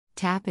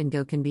Tap and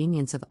Go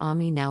convenience of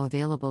Omni now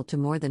available to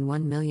more than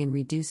 1 million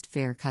reduced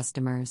fare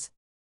customers.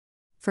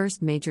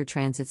 First major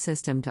transit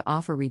system to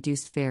offer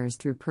reduced fares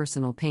through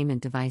personal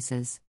payment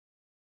devices.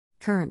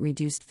 Current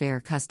reduced fare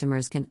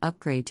customers can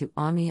upgrade to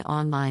Omni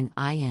Online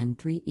in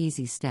 3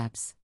 easy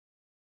steps.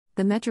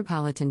 The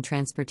Metropolitan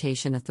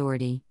Transportation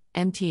Authority,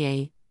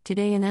 MTA,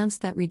 today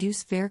announced that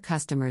reduced fare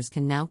customers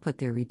can now put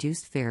their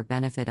reduced fare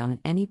benefit on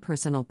any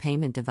personal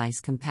payment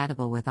device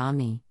compatible with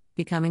Omni,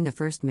 becoming the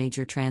first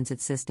major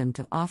transit system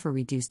to offer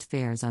reduced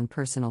fares on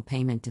personal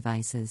payment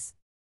devices.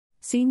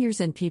 Seniors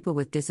and people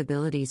with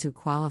disabilities who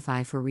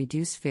qualify for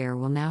reduced fare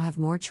will now have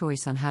more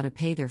choice on how to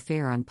pay their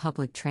fare on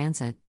public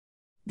transit.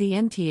 The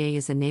MTA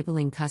is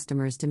enabling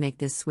customers to make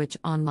this switch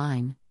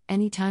online,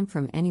 anytime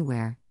from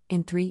anywhere,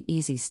 in 3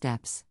 easy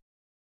steps.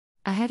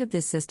 Ahead of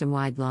this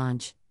system-wide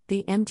launch,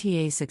 the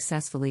MTA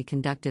successfully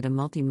conducted a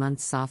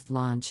multi-month soft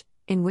launch,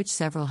 in which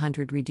several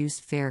hundred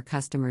reduced fare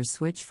customers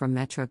switched from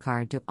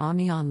MetroCard to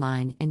Omni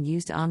Online and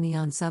used Omni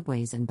on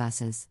subways and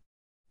buses.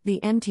 The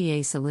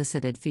MTA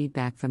solicited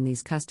feedback from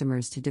these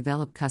customers to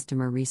develop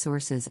customer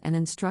resources and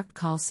instruct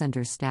call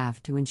center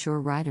staff to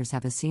ensure riders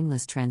have a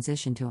seamless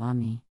transition to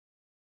Omni.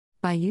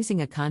 By using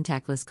a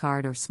contactless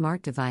card or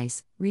smart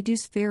device,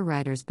 reduced fare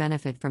riders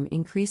benefit from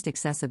increased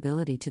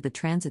accessibility to the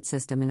transit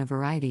system in a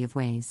variety of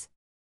ways.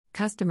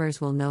 Customers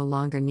will no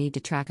longer need to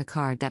track a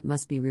card that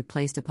must be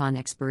replaced upon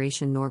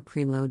expiration nor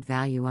preload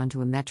value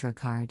onto a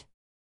MetroCard.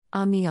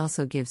 Omni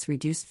also gives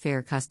reduced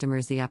fare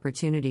customers the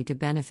opportunity to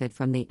benefit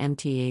from the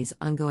MTA's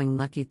ongoing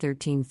Lucky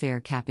 13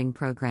 fare capping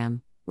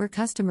program, where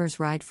customers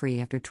ride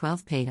free after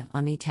 12 paid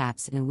Omni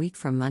taps in a week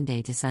from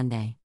Monday to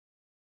Sunday.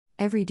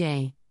 Every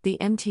day, the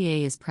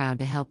MTA is proud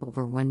to help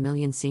over 1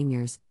 million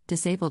seniors,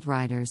 disabled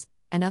riders,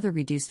 and other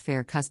reduced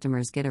fare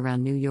customers get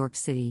around New York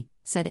City,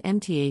 said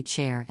MTA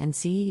Chair and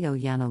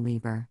CEO Janno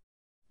Lieber.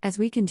 As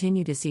we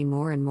continue to see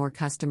more and more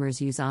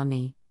customers use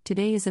Omni,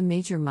 today is a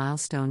major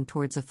milestone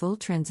towards a full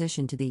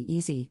transition to the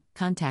easy,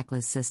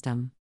 contactless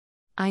system.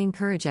 I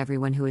encourage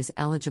everyone who is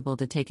eligible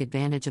to take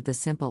advantage of the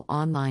simple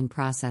online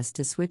process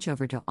to switch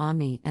over to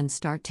Omni and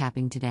start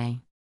tapping today.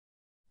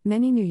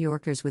 Many New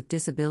Yorkers with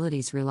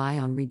disabilities rely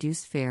on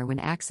reduced fare when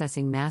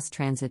accessing mass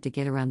transit to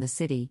get around the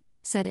city,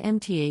 said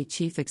MTA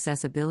Chief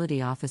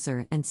Accessibility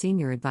Officer and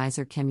Senior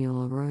Advisor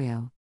Kemuel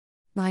Arroyo.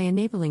 By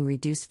enabling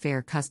reduced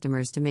fare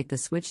customers to make the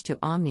switch to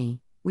Omni,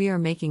 we are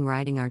making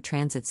riding our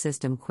transit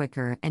system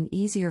quicker and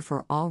easier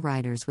for all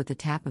riders with the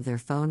tap of their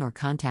phone or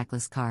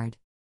contactless card.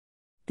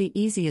 The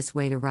easiest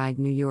way to ride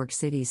New York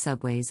City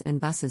subways and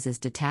buses is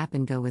to tap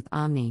and go with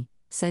Omni,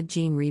 said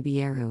Jean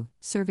Ribeiro,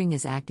 serving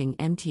as acting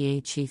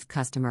MTA Chief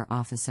Customer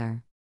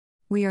Officer.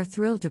 We are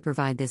thrilled to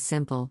provide this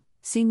simple,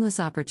 seamless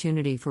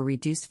opportunity for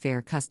reduced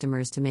fare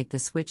customers to make the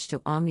switch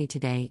to Omni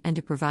today and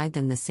to provide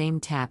them the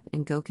same tap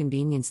and go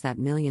convenience that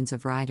millions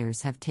of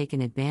riders have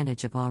taken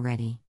advantage of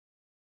already.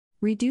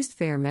 Reduced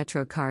fare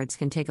Metro cards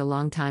can take a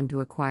long time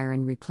to acquire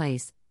and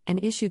replace, an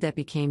issue that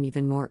became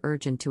even more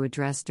urgent to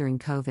address during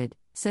COVID,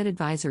 said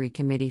Advisory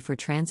Committee for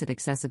Transit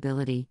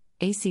Accessibility,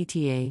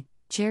 ACTA,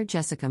 Chair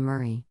Jessica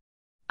Murray.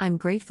 I'm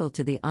grateful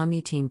to the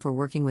Omni team for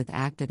working with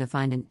ACTA to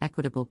find an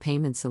equitable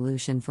payment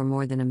solution for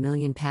more than 1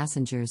 million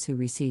passengers who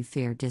receive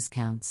fare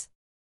discounts.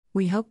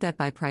 We hope that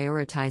by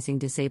prioritizing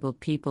disabled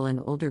people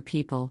and older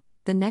people,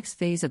 the next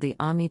phase of the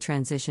Omni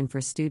transition for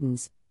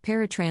students,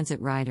 paratransit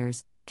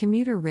riders,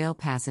 commuter rail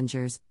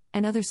passengers,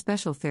 and other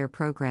special fare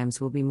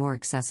programs will be more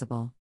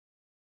accessible.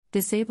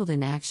 Disabled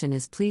in Action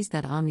is pleased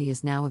that Omni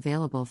is now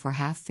available for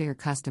half-fare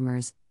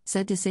customers,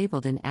 said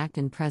Disabled in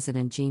Acton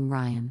President Jean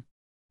Ryan.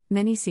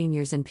 Many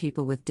seniors and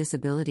people with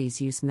disabilities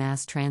use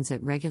mass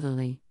transit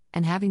regularly,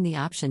 and having the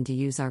option to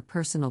use our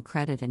personal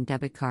credit and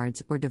debit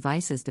cards or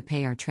devices to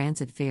pay our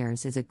transit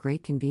fares is a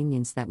great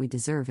convenience that we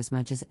deserve as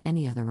much as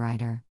any other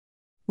rider.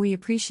 We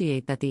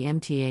appreciate that the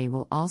MTA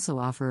will also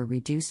offer a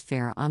reduced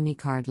fare Omni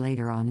card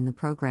later on in the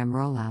program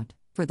rollout,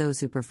 for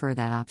those who prefer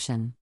that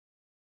option.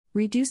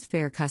 Reduced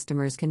fare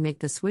customers can make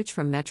the switch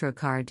from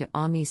MetroCard to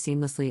Omni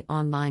seamlessly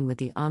online with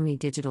the Omni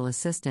Digital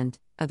Assistant,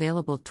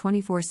 available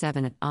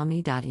 24/7 at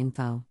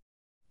omni.info.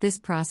 This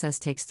process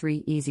takes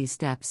 3 easy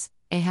steps.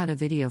 How to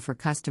video for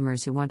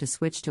customers who want to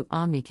switch to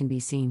Omni can be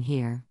seen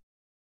here.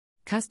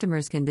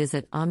 Customers can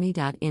visit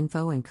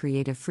omni.info and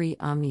create a free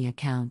Omni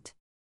account.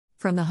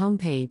 From the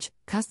homepage,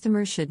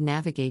 customers should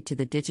navigate to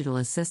the digital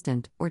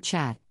assistant or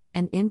chat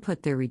and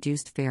input their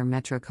reduced fare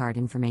MetroCard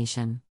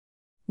information.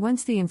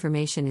 Once the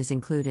information is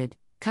included,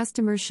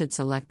 customers should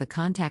select the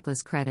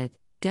contactless credit,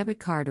 debit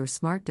card or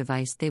smart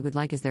device they would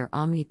like as their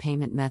Omni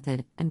payment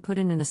method and put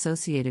in an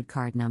associated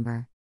card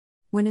number.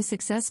 When a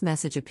success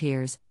message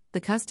appears,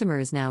 the customer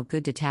is now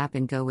good to tap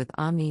and go with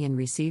Omni and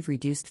receive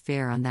reduced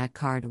fare on that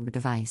card or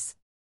device.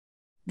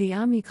 The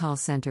Omni call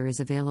center is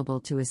available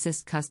to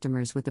assist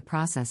customers with the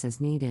process as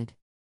needed.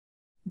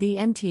 The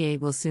MTA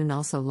will soon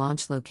also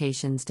launch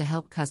locations to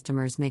help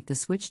customers make the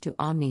switch to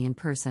Omni in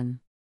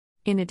person.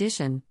 In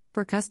addition,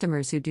 for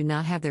customers who do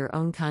not have their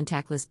own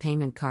contactless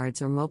payment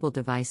cards or mobile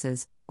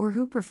devices, or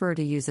who prefer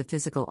to use a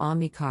physical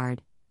Omni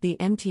card, The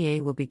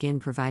MTA will begin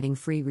providing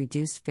free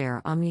reduced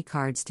fare Omni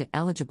cards to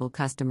eligible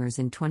customers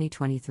in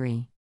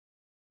 2023.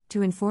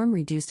 To inform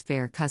reduced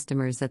fare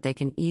customers that they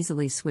can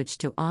easily switch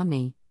to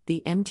Omni,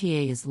 the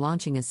MTA is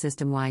launching a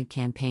system-wide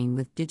campaign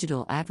with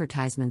digital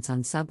advertisements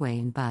on subway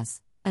and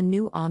bus, a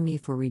new Omni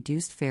for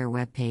reduced fare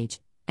webpage,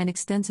 and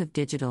extensive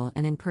digital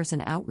and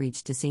in-person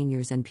outreach to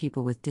seniors and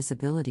people with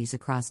disabilities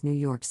across New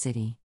York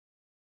City.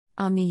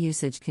 Omni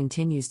usage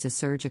continues to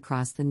surge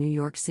across the New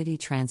York City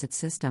transit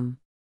system.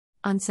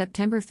 On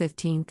September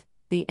 15,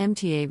 the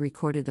MTA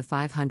recorded the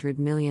 500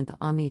 millionth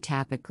Omni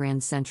tap at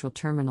Grand Central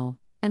Terminal,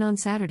 and on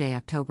Saturday,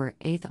 October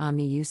 8,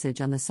 Omni usage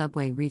on the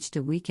subway reached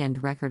a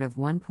weekend record of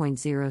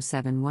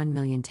 1.071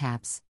 million taps.